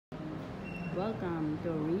Welcome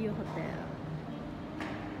to Rio Hotel.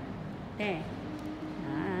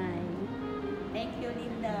 Hi. Thank you,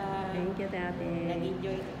 Linda. Thank you, Tate.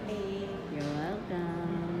 Nag-enjoy kami. You're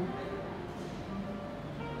welcome.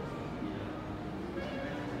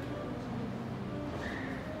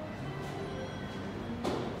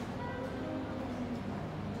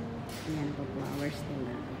 Yan po, flowers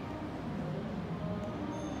nila.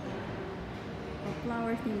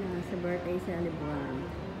 Flowers nila sa birthday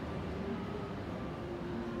celebrant.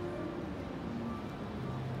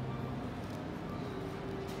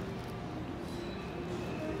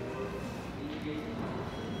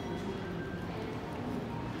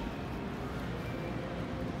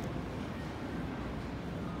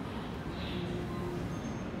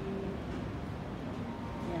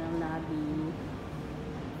 Yan ang lobby.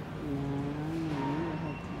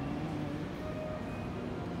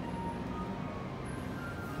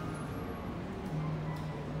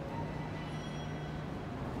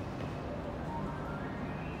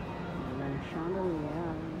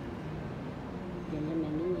 Chandelier.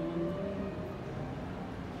 Ganyan.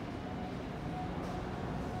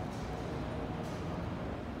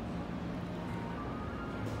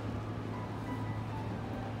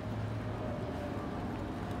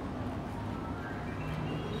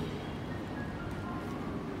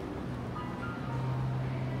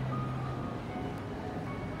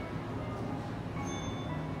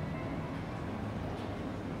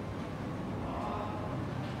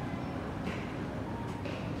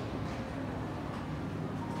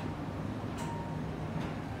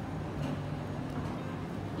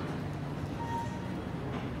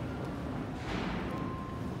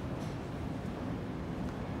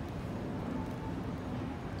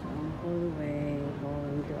 Hallway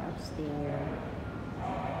going to upstairs.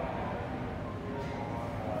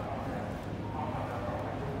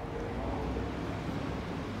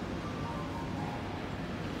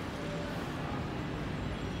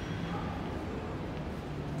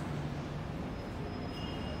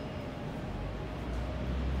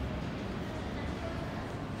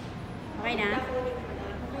 Okay na?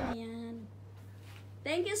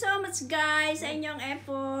 Thank you so much, guys, sa inyong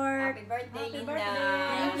effort. Happy birthday, Linda.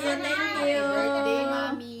 Thank you. Happy birthday,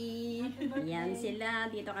 Mami. Yan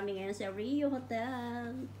sila. Dito kami ngayon sa Rio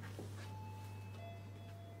Hotel.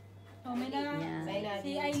 Oh, may na. Yan.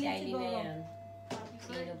 Si Aileen siguro.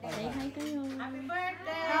 Sino pa Say ba? hi kayo. Happy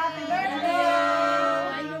birthday! Happy birthday!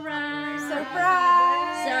 Hi, Ryan.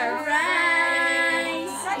 Surprise!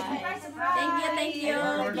 Surprise! Surprise! Thank you.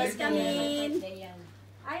 Please come in.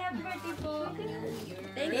 Ay, happy birthday po.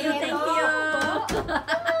 Thank you.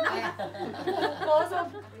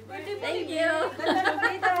 Thank you.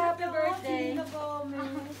 Happy birthday.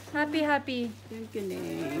 Happy. Thank you,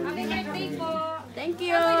 Ning. Happy birthday po. Thank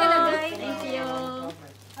you. Thank you.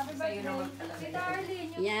 Happy birthday. Tita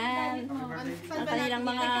Arlene, yung Yan. Ang kanilang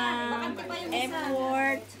mga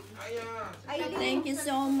effort. Thank you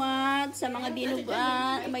so much sa mga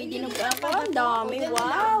dinugan. May dinugan ko. Ang dami.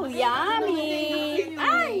 Wow. Yummy.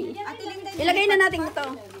 Ay. Ilagay na natin ito.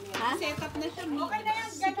 Ha? setup na siya. Okay na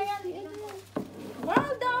yan. Ganda yan. Wow,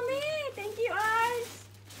 dami. Thank you, Ars.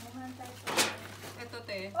 Ito,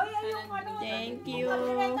 te. Oy, ayun ano. Thank you.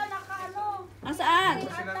 Naka-ano. Saan?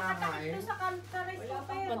 Nakatakit doon sa Cantares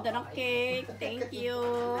Hotel. Ganda ng cake. Thank you.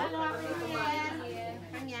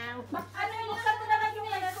 Ano yung buksan mo na lang yung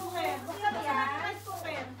rice cooker? Buksan mo sa rice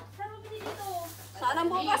cooker. Saan mo binili dito? Saan ang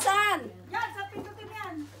bukasan? Yan, sa pindutin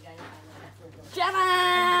yan.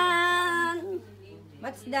 Charan!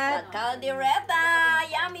 What's Caldereta!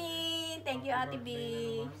 Yummy! Thank you, Ate B,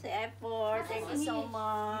 sa effort. Thank you so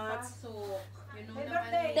much. Happy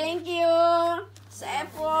birthday. Thank you sa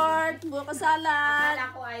effort. Buka salad.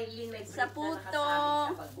 Akala ko Aileen may Sa puto.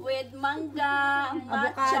 With mangga,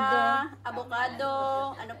 matcha,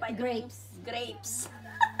 avocado. Ano pa ito? Grapes.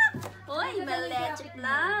 Uy, maleche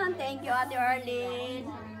plan. Thank you, Ate Arlene.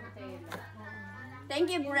 Thank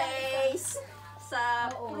you, Grace.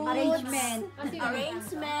 Sa fruits. Arrangement.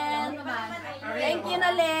 Thank you,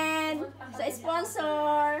 Nalen. Sa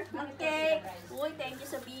sponsor ng cake. Uy, thank you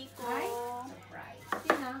sa Biko.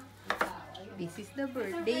 This is the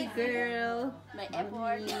birthday girl. May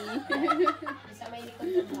effort.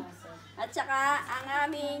 At saka, ang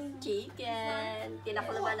aming chicken.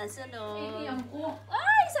 Tinakuluban ng sunog.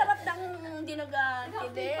 Ay, sarap ng dinugan.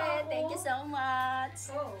 Tibe, thank you so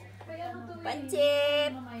much.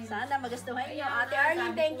 Pancit. Sana magustuhan nyo. Ate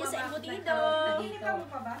Arlene, thank you sa embutido.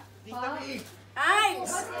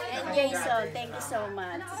 Ice and Jason, thank you so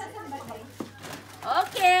much.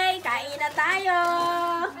 Okay, kain na tayo.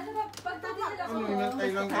 Hinantay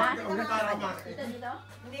lang. Ang nakarama. Dito, dito.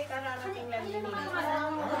 Hindi, kararating lang yun.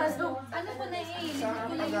 Ano po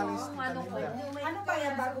yung ano ko. Ano ba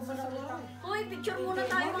yan? Bago mo na ulit ang... Uy, picture muna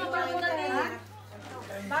tayo mga bago natin.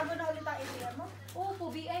 Bago na ulit ang ATM mo? Opo,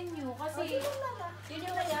 BN nyo. Kasi, Yun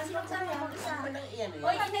yung kaya, sinasama mo isa.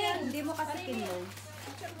 Uy, hindi mo kasi kinlog.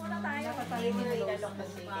 Picture muna tayo.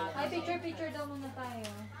 ay, picture daw muna tayo.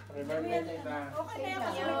 Okay na yan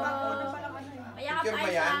kasi may bago na palang ano yun. Kaya ka Picture ba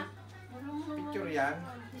tayo yan? ha. Picture yan?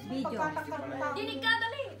 Video. Dinig ka,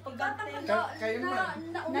 dali. Pagkatabi ko, Kayo na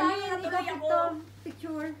Nali, umaga na ikaw tuloy ako. ito.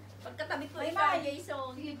 Picture. Pagkatabi ko, ikaw,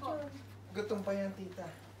 Jason. Gutom pa yan, tita.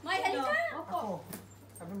 May, halika. Ako.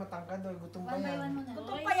 Sabi matangkad daw, gutom pa yan.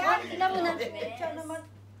 Gutom pa yan? Tingnan mo na. Picture naman.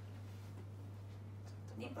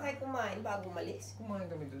 Hindi pa kayo kumain bago malis. Kumain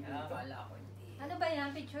kami doon dito. Ano ba yan?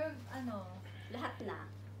 Picture, ano? Lahat na.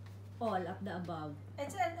 All of the above.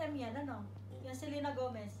 H&M yan, ano? Yung Selena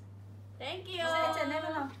Gomez. Thank you. Sa H&M,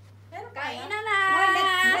 ano? Meron pa Kain yan? na na.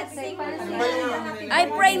 Let's say, Ano ba yung... Ay,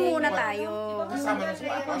 pray muna tayo. Kasama na sa I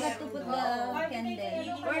patas. forgot to put the candle.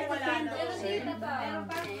 Where's the candle? Pero dito pa. Meron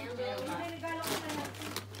pa? May regalo ko na yan.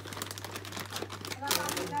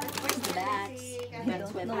 Where's the bags? I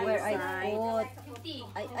don't know where I put. 50.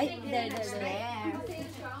 Ay, there. Kasi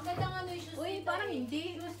siya, ang ganda nga no yung shoes. Uy, parang hindi.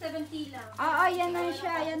 Shoes 70 lang. Yan na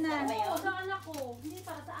siya, yan na. Oo, sa anak ko. Hindi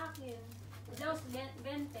para sa akin. Blouse,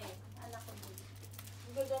 20. Anak ko din.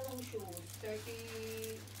 Ang ganda ng shoes.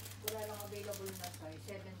 30, wala lang available na size.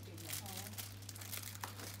 70 lang.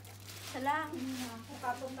 Salang.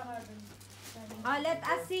 Papunta ka dun. Let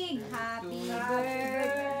us sing. Happy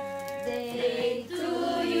birthday to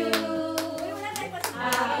you.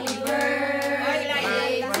 Happy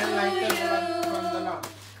birthday to you.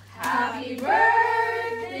 Happy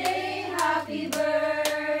birthday, happy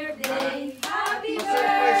birthday, happy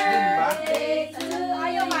Surprise din ba? birthday to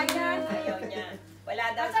Ayaw nga yan. Ayaw niya. Wala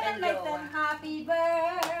daw Nasaan sa ang light jowa. then? Happy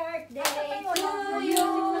birthday to you.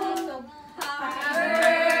 Happy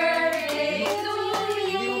birthday to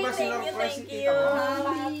Hindi mo you. ba sinurprise si Thank tita you. mo?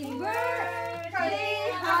 Happy birthday,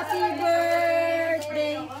 happy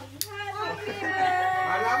birthday, happy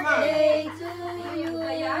Malaman! birthday to you.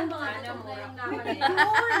 Ayan, mga anak mo yung naman.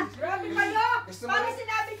 Grabe kayo! Gusto mo Parang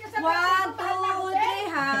sinabi niyo sa 1, 2,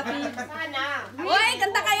 3, happy Sana. Uy,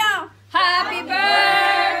 kanta kayo. Happy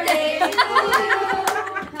birthday to you.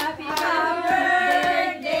 Happy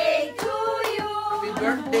birthday to you. Happy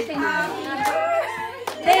birthday to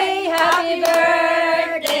you. Happy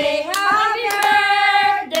birthday, happy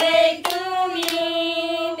birthday to me.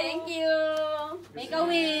 Thank you. Make a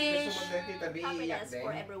wish. Gusto mo din, tita, biiyak Happiness din.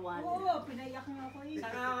 for everyone. Oo, pinaiyak niyo ako eh.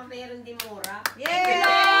 Saka meron din mura. Thank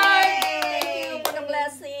you for the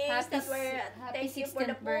blessings Happy that we're, happy thank you for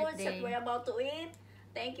the 16th foods that birthday. we're about to eat.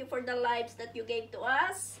 Thank you for the lives that you gave to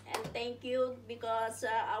us, and thank you because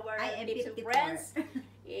our I am lips and 54. friends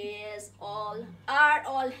are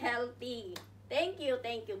all healthy. Thank you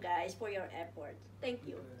guys for your effort. Thank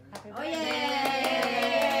you. Oh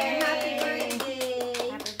yay! Happy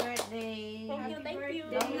birthday. Happy birthday. Thank you.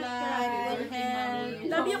 Long life, good health.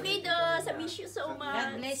 Love you, kiddos. I miss you so God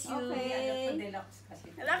much. bless you. Ano deluxe kasi.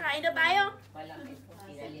 Hala, kain na tayo. Walang ito.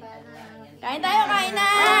 Pinalitan lang yan. Kain tayo, kain na.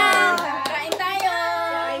 Kain tayo.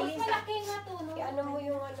 Mas malaki nga to, no? Ano mo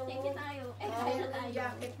yung ano mo? Thank you tayo. Eh, Ano kain na yung tayo.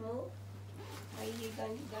 jacket mo? Ay,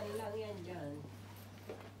 higan lang yan dyan.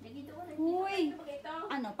 Uy!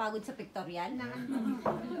 Ano, pagod sa pictorial?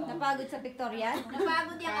 Napagod sa pictorial?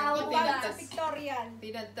 Napagod yung Pinagtad- Victorian.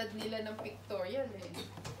 Pinagtad nila ng pictorial eh.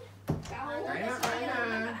 Kain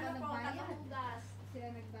na.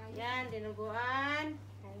 Yan, dinuguan,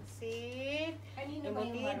 pansit, Kanino ba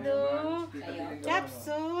yung embutido, Sa'yo?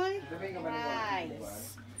 chapsuy, Sabi ka ba ni Juan?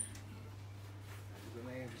 rice. Ito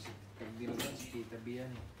na yung pag dinugan si Tita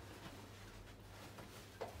Bian.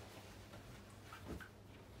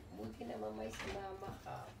 Buti naman may sinama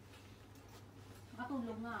ka.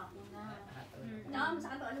 Makatulog nga ako na. Nam, sa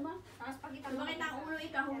kanto, ano ba? Tapos pag bakit ang ulo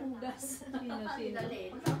ikaw hugas? Sino? Dali.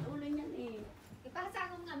 Ang ulo niyan eh.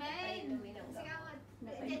 Ipakasakong nga, Ay, men. luminaw ka.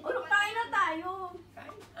 Ulo, kain na tayo.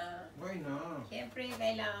 Boy, no. Siyempre,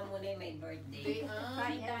 kailangan mo na yung may birthday.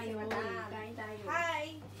 Kain tayo. Kain tayo. Hi!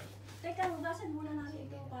 Teka, hugasan muna natin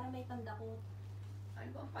ito para may tanda ko. Ano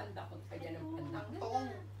bang pandakot ka dyan ng pandakot?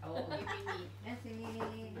 Oo. Kasi...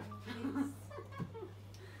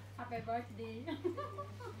 Happy birthday.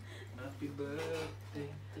 Happy birthday.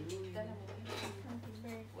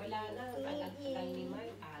 Wala na. Kalag ni May.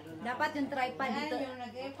 Talo na. Dapat yung tripod dito.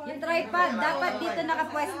 Yung tripod, dapat dito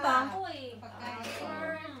nakapwesto. Uy.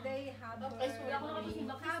 Birthday, Wala ko na kasi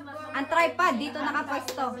bakit Ang tripod dito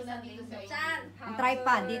nakapwesto. Saan? Ang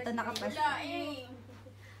tripod dito nakapwesto. Wala eh.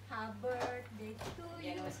 Happy birthday to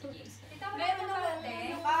Yan you. naman si Jason. Meron naman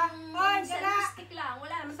eh. Hoy, gala! Stick lang.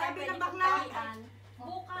 Wala naman tayo Sabi ng pwede bakla. pagpalian.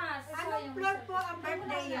 Bukas. Bukas. Anong floor po ang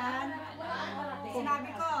birthday yan?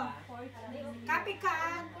 Sinabi ko. Copy ka.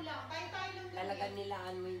 Talagang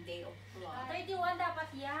nilaan mo yung day off. 31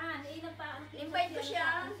 dapat yan. Invite ko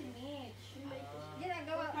siya. Si Mitch.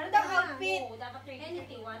 Ano daw outfit? Oo, dapat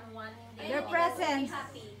 31, 1. Your presence.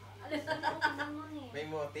 May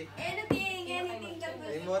motif. Anything ka gusto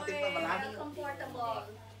May motif pa pala. comfortable.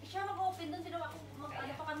 Siya mag-open doon. Sino ako?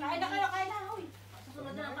 Ano pa kami? Kain na kayo, kain na. Hoy.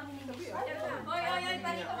 Susunod na lang kami ni Mitch. Oy,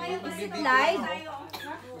 parito kayo. Live?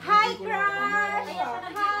 Hi, crush!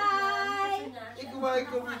 Hi! Kumain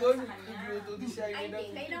kami doon. Nagluto di siya Ay, yun.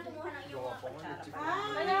 hindi. Kayo na kumuha ng iyong kutsara.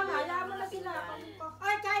 Kaya nga, alam mo na sila.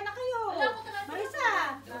 Ay, kain na kayo. Marisa.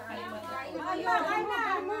 Kain na.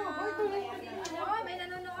 Oh, may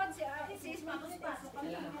nanonood si Ate Sis.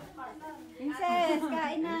 Princess,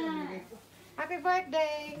 kain na. Happy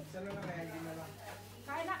birthday! Sana na kaya hindi na lang.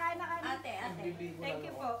 Kain na, kain na, kain na. Ate. Thank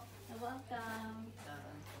you po. Welcome.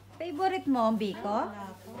 Favorite mo, Biko?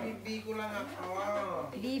 Hindi ko lang ako.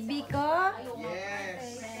 Bibiko?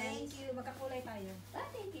 Yes. Thank you. Magkakulay tayo.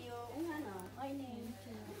 Thank you. Ano? Ay, name.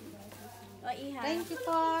 O, Iha. Thank you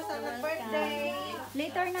po sa birthday!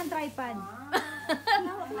 Later ng tripod.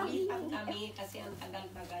 Ipag kami kasi ang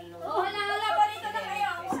tagal-tagal no. Oh, hala, balito na kayo.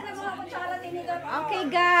 Ako na mga kutsara tinigaw. Okay,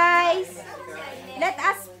 guys. Let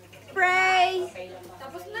us pray.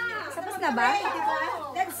 Tapos na. Tapos na ba?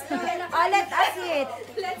 Let's Oh, let us eat.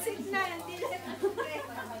 Let's eat na. Hindi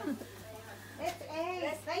Let's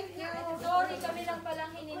eat! Thank you! Sorry, kami lang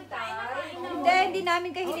palang hinintay. Hindi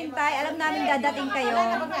namin kayo hinintay. Alam namin dadating kayo.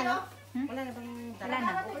 Wala na bang Wala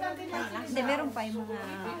na. Hindi, meron pa yung mga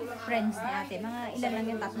friends ni ate. Mga ilan lang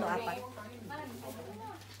yung 3, 4.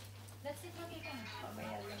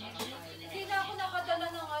 Hindi na ako nakadala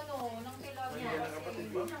ng ng tilapia.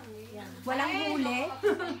 Walang huli.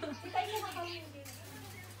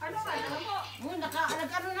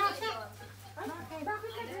 Nagkano na siya?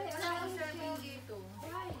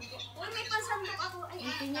 Uy, may pansandok ako. Ay,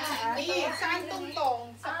 Ay, saan tungtong?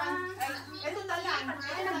 Ito na lang.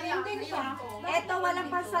 nag-ending siya. Eto, walang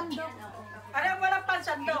pasandok. Ano walang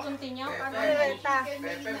pansandok? Ano renta?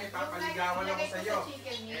 Pepe, may papaligawan ako sa'yo.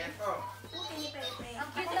 Eto. Ang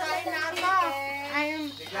cute lang. Kain na ako!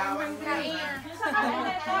 Ligawan ko yan.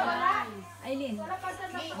 Aileen, di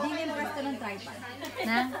yung pwesto ng tripod.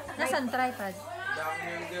 Na? Nasaan tripod? Dami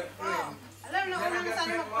yung girlfriend. Alam na kung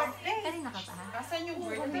saan mag-birthday. Kanina ka pa, ha? Asan yung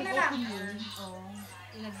birthday na lang?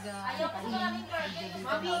 Binigay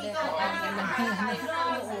talaga.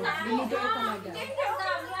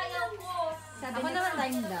 Sabi next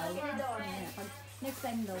time daw. Pag next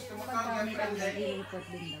time daw, pag may i-report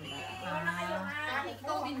din daw.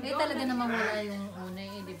 Eh talaga namang wala yung una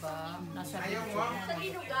eh, di ba? Nasa Ayaw mo? Sa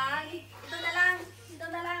dinugan. Ito na lang. Ito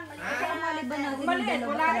na lang. Kaya mali ba natin yung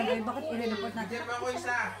dalawa talaga? Bakit i-report natin? Bigyan pa ako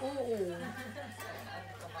isa. Oo.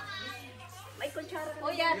 May kutsara ka.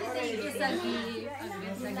 O yate, thank you sa gift.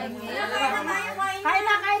 Sa gift. Kain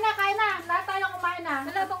na, kain na, kain na. Lahat tayo kumain na.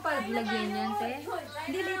 Wala bang paglagyan yan, te?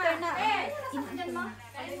 Hindi later na.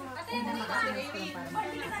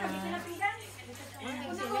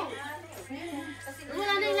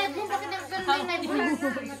 Wala na yung live mo. Bakit nagkaroon na yung live mo?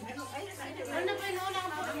 Ano na ba yun? Wala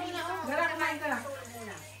kang pagkain na ako. Gara, kumain ka.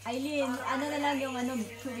 Aileen, ano na lang yung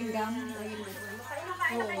chewing gum?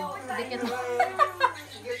 Oo. Dikit na.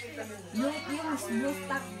 Yung blue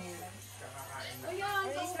stock.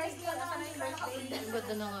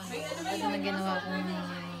 Ganda na nga. Ganda na ginawa kong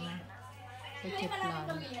chip lang.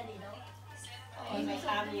 Ay, may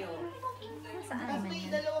cameo. Saan naman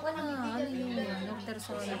yan? Ano yun? Doctor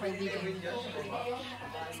sa ano kaibigan.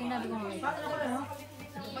 Sinabi ko nga.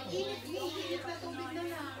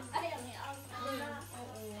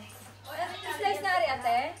 Slice na rin,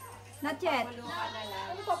 ate. Not yet.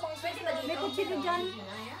 Pwede ba dito? May kutsilyo dyan.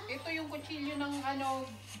 Ito yung kutsilyo ng ano.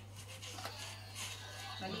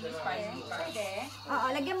 Pwede. Oo,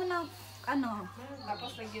 lagyan mo ng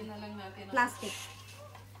Tapos lagyan na lang natin. plastic.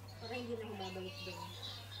 Para hindi na humabalik doon.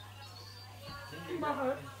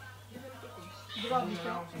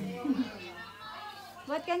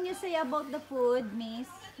 What can you say about the food, miss?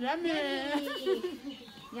 Yummy!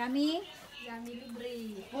 Yummy? Yummy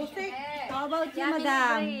libre. How about you,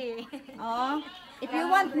 madam? Oh, if you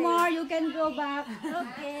want more, you can go back.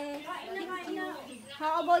 Okay.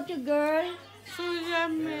 How about you, girl? So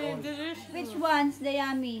yummy! Delicious! Which one's the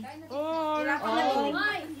yummy? Oh!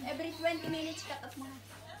 Ay, every 20 minutes katas mo.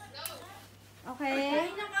 Okay.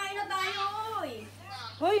 Kain na tayo, oy.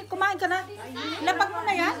 Hoy, kumain ka na. Lapag mo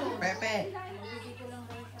na yan. Pepe.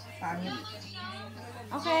 Pangit.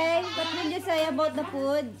 Okay, what will you say about the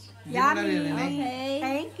food? Hindi mo naririnig. Okay.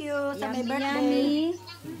 Thank you sa may Yummy, birthday. yummy.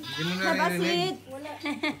 Hindi mo Have a naririnig. seat. Si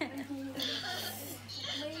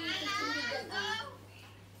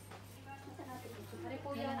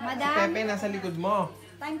Madam, Pepe nasa likod mo.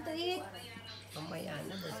 time to eat. Mamaya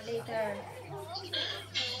na. Oh, later.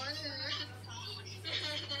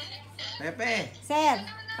 Pepe! Sir,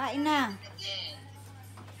 kain na.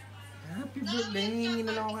 Happy birthday. Hingi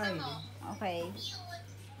na lang ako kain. Okay.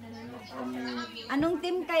 Anong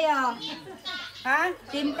team kayo? Ha?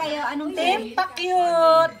 Team kayo? Anong team?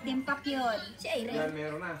 Pa-cute! Team pa-cute. Si Irene. Yan,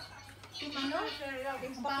 meron na.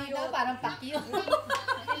 Parang pakyo.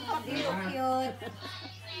 Team pa-cute.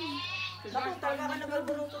 Naku, talaga ka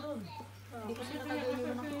nagbuluto dun.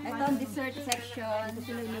 Ito ang dessert section.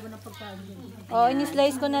 Oh,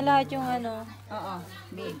 ini-slice ko na lahat yung ano. Oo.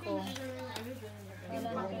 Biko.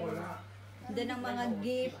 Doon ang mga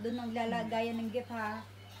gift. Doon ang lalagayan ng gift ha.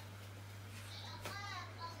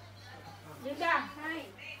 Linda!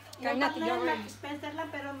 Yung bag na yun, Mark Spencer lang,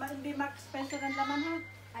 pero hindi Mark Spencer ang laman ha.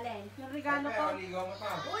 Alin? Yung regalo Pepe, ko. aligaw mo pa.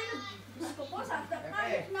 Uy, Diyos ko po,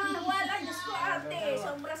 kahit na wala, Diyos ko ate,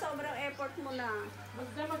 sobra-sobrang effort mo na.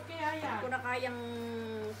 Magdamag kaya Hindi yan. ko na kayang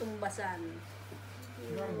tumbasan.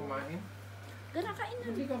 Hindi ka kumain? Gana, kain na.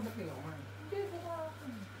 Hindi ka ba't nila kumain?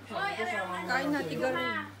 Hoy, ano? Kain na, tigar.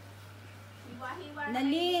 Hiwa-hiwa.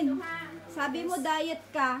 Nalin, sabi mo diet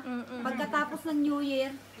ka. Pagkatapos ng New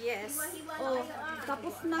Year. Yes. Oh,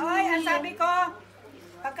 tapos ng Hoy, New ang Year. sabi ko,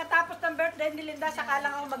 pagkatapos ng birthday ni Linda, saka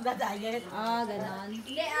lang ako magda-diet. Ah, ganon.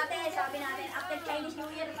 Hindi ate, sabi natin, after Chinese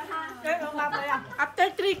New Year pa ha. Pero nga ba yan? After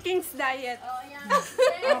 3 Kings diet. Oh, yan.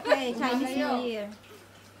 Okay, Chinese New Year.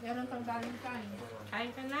 Meron pang Valentine.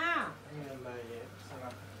 Kain ka na. Ayun, diet.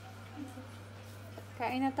 Sarap.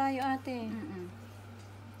 Kain na tayo ate. Mm-mm.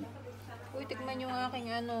 Uy, tikman yung aking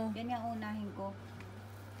ano. Yan yung unahin ko.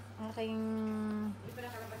 Aking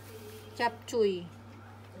chapchuy.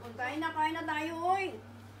 Kain na tayo, oy.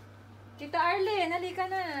 Tita Arlen, halika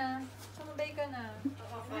na. Sumabay ka na.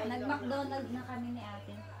 Nag-McDonald na kami ni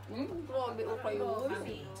ate. Grabe o kayo.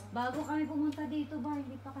 Bago kami pumunta dito ba,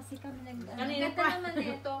 hindi pa kasi kami Kanina pa. Naman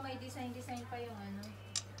ito, may design pa yung ano.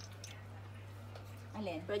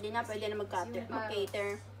 Alin? Pwede na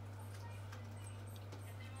mag-cater.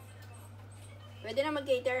 Pwede na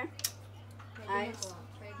mag-cater. Ay.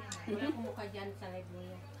 Pwede na. Wala kong mukha dyan sa live mo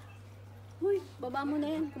yan. Uy, baba mo na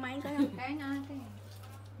yan. Kumain ka na. Kain na ate.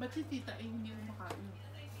 Ba't si tita ay hindi mo makain?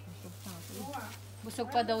 Busog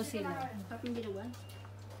pa daw sila. Sarap yung ginawa.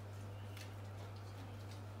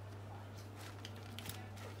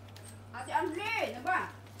 Ate Amli, ano ba?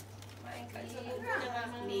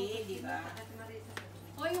 Ni, di ba?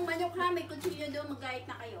 O yung manok ha, may kutsilyo doon, mag-guide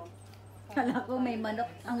na kayo. Kala ko may manok.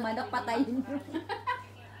 Ang manok patayin mo.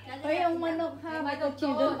 O yung manok ha, may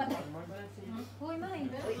kutsilyo patayin. Uy, May.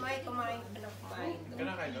 Uy, may kumain ka na kumain.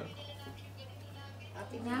 Kailan kayo doon?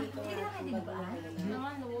 Ate, hindi ko nga.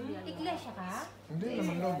 Naman loob yan. Iglesia ka? Hindi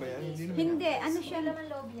naman loob ba yan? Hindi naman. Hindi, ano siya? Laman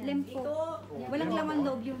loob yan. Lempo. Walang laman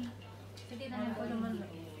loob yun. Hindi naman po laman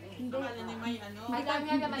loob. Hindi. May kami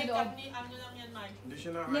nga laman loob. Hindi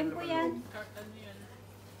siya nakakain Lempo naman yan. loob.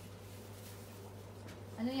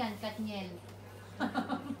 Ano yan? Katniel.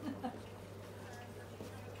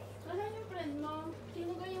 Saan yung friend mo?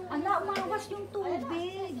 Sino ba yung... Ala, umawas yung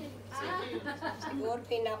tubig. Siguro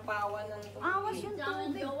pinapawan ng Awas yung Saan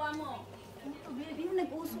ang tubig. jowa mo? Yung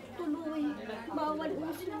nag-usok tuloy. Bawal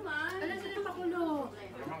usok. Naman. Ala, sila makulo.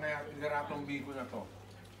 Naman kaya igaratong bigo na to.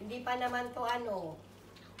 Hindi pa naman to ano.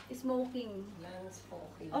 Smoking.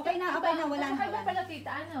 Non-smoking. Okay na, wala na. Kaya pala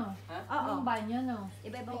tita, ano? Oo. Yung banyo, no?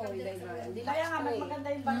 Iba-iba Oo, ko. iba-iba. Hindi Kaya nga, mas spray. maganda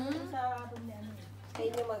yung bag dun sa room niya. Sa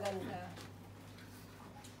inyo maganda.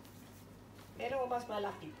 Pero mas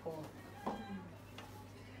malaki po.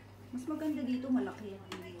 Mas maganda dito, malaki.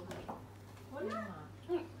 Oo,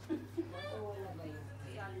 wala ba yun?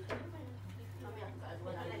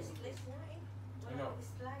 Ano?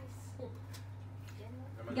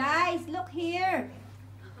 Guys, look here.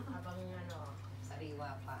 Habang ano,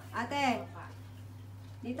 sariwa pa. Ate.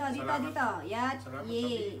 Dito. Yat, Salamat sa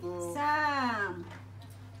ye, biko. Sam.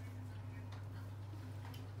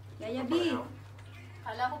 Yaya B.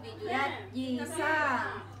 Kala ko video Yat, ye,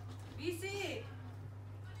 Sam. Busy!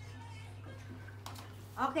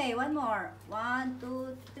 Okay, one more. 1,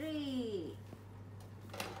 2, 3.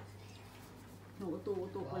 Uto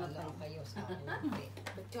ko lang Wala tayo. kayo sa akin.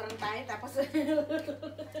 Picturean tayo, tapos...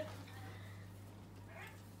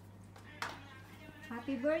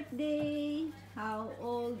 Happy birthday. How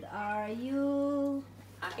old are you?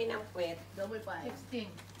 Akin ang puwet. Double 5. 16.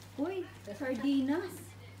 Uy, sardinas.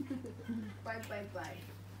 555.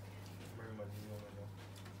 May mali yung ano.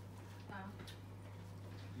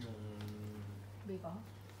 Yung... Biko?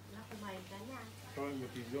 Wala, kumain ka na. Ito yung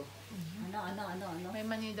butido. Ano? May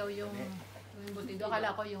mani daw yung butido.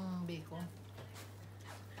 Akala ko yung bacon.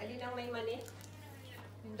 Alin lang may mali?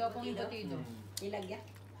 Yung daw pong butido. Ilagyan.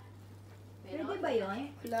 Pwede ba yun?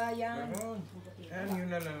 Wala yan. Meron. Ayan, yun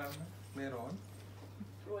na lang. Meron.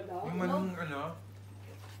 Wala. Yung manong ano,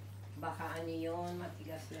 Baka ano yun,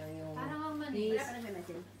 matigas lang yung... Parang ang mani. Wala ka na may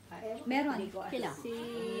masin. Meron. Sila. Si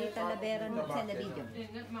Talavera nung sa video.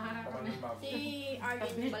 baka ng baboy. Si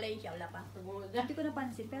Arlene Valencia, wala pa. Hindi ko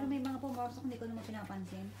napansin, pero may mga pumasok hindi ko naman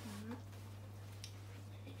pinapansin.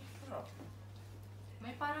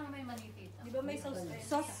 May parang may mani tita. Di ba may sauce tayo?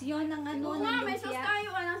 Sauce yun ng ano, Oo ng nga, may sauce lumpia. tayo.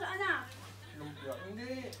 Ano sa anak? Lumpia. Hindi.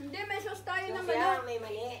 Hindi, may sauce tayo ng Yung ano. siya, may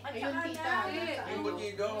mali. At Ayun, saka tita. na. Yung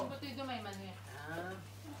butido. Yung butido may mani. Ah.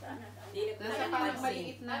 Hindi ko Nasa na parang napansin.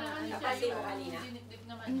 maliit na. Ano siya Napansin mo yung kanina? dinip-dip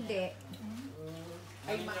naman. Hindi.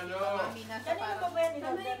 Ay, Yung makita ano, mami nasa Kanino parang... ba ba yan?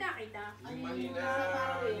 Ano yung nakita? yung manina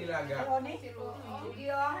nilaga. Oni?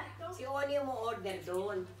 Si Oni mo order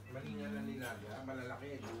doon. Manina na nilaga. Malalaki,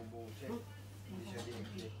 dubo siya. Hindi siya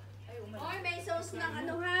dinipit. Oy, may sauce ng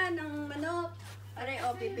ano ha, ng manok. Pare,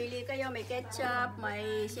 o, pipili kayo. May ketchup, may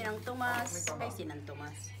sinang Tomas. Ay, sinang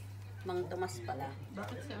Tomas. Mang Tomas pala.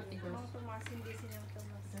 Bakit si Ate Gos? Tumas, hindi silang tumas.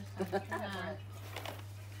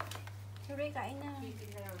 Sure, kain na.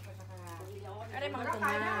 Pare, Mang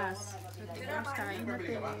Tomas. Tomas, kain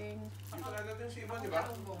natin. Ito na natin si Ivan, di ba?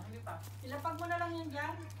 Hindi pa. Ilapag mo na lang yan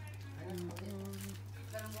dyan.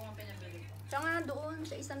 Galunggong ang pinabili ko. Tsaka doon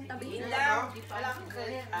sa isang tabi. Ilang? Wala kang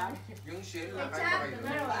kulit. Yung shell, nakain pa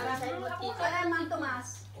kayo. Para sa motito. Pare, Mang Tomas.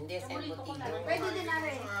 Hindi, sa motito. Pwede din na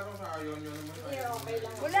rin. Sa araw sa ayon nyo naman. Okay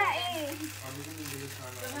lang. Wala eh. Sabi ko bibilis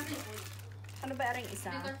sana. Ano ba ring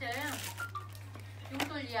isa? Hindi kasi yung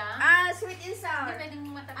tulya. Sweet and Hindi sour. pwedeng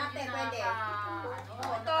matagal Ate, na pwede. ano,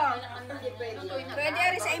 Ito. Hindi pwede. lutuin na Pwede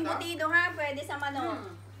rin sa embutido ha, pwede sa manok.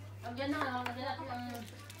 Lagyan na lang, lagyan natin ang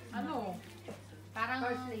ano, parang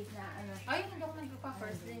First rate na ano. ay, hindi ako nagpa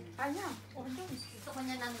first day. Kanya. Gusto ko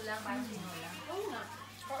niya ng lang, parang sinola. Oo nga.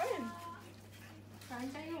 Kain. Kain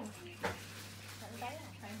tayo. Kain tayo.